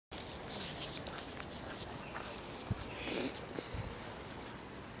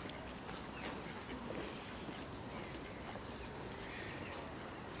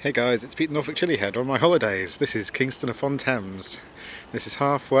Hey guys, it's Pete Norfolkchillihead on my holidays. This is Kingston Upon Thames. This is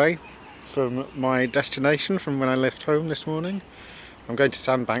halfway from my destination from when I left home this morning. I'm going to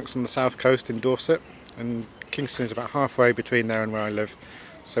Sandbanks on the south coast in Dorset, and Kingston is about halfway between there and where I live.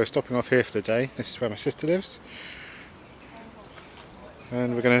 So stopping off here for the day. This is where my sister lives.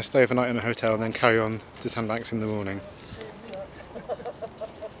 And we're going to stay overnight in a hotel and then carry on to Sandbanks in the morning.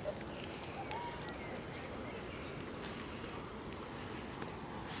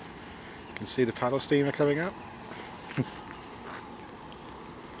 You can see the paddle steamer coming up.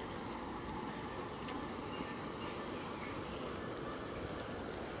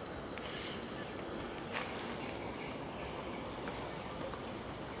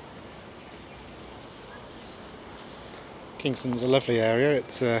 Kingston is a lovely area.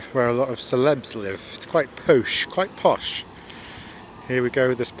 It's where a lot of celebs live. It's quite posh. Here we go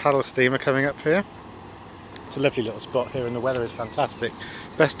with this paddle steamer coming up here. It's a lovely little spot here and the weather is fantastic.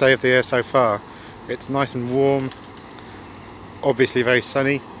 Best day of the year so far. It's nice and warm, obviously very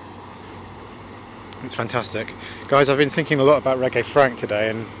sunny. It's fantastic. Guys, I've been thinking a lot about Reggae Frank today,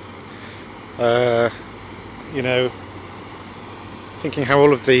 and you know, thinking how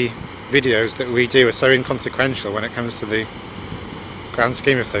all of the videos that we do are so inconsequential when it comes to the grand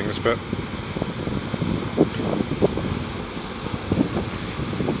scheme of things, but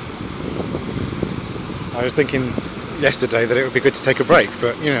I was thinking yesterday that it would be good to take a break,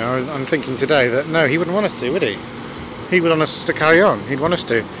 but you know, I'm thinking today that no, he wouldn't want us to, would he? He would want us to carry on. He'd want us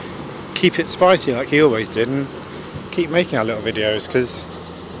to keep it spicy like he always did and keep making our little videos, because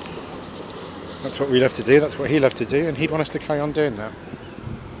that's what we love to do, that's what he loved to do, and he'd want us to carry on doing that.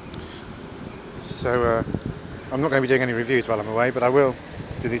 So I'm not going to be doing any reviews while I'm away, but I will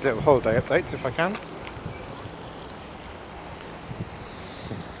do these little holiday updates if I can.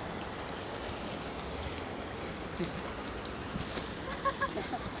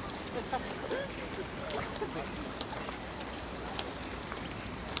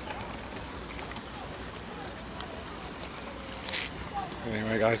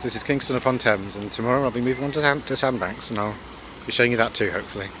 Anyway guys, this is Kingston Upon Thames, and tomorrow I'll be moving on to Sandbanks, and I'll be showing you that too,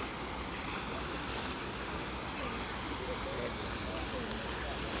 hopefully.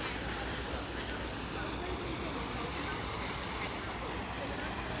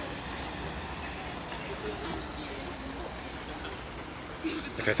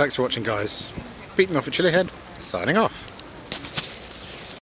 Okay, thanks for watching guys. Pete Norfolkchillihead, signing off.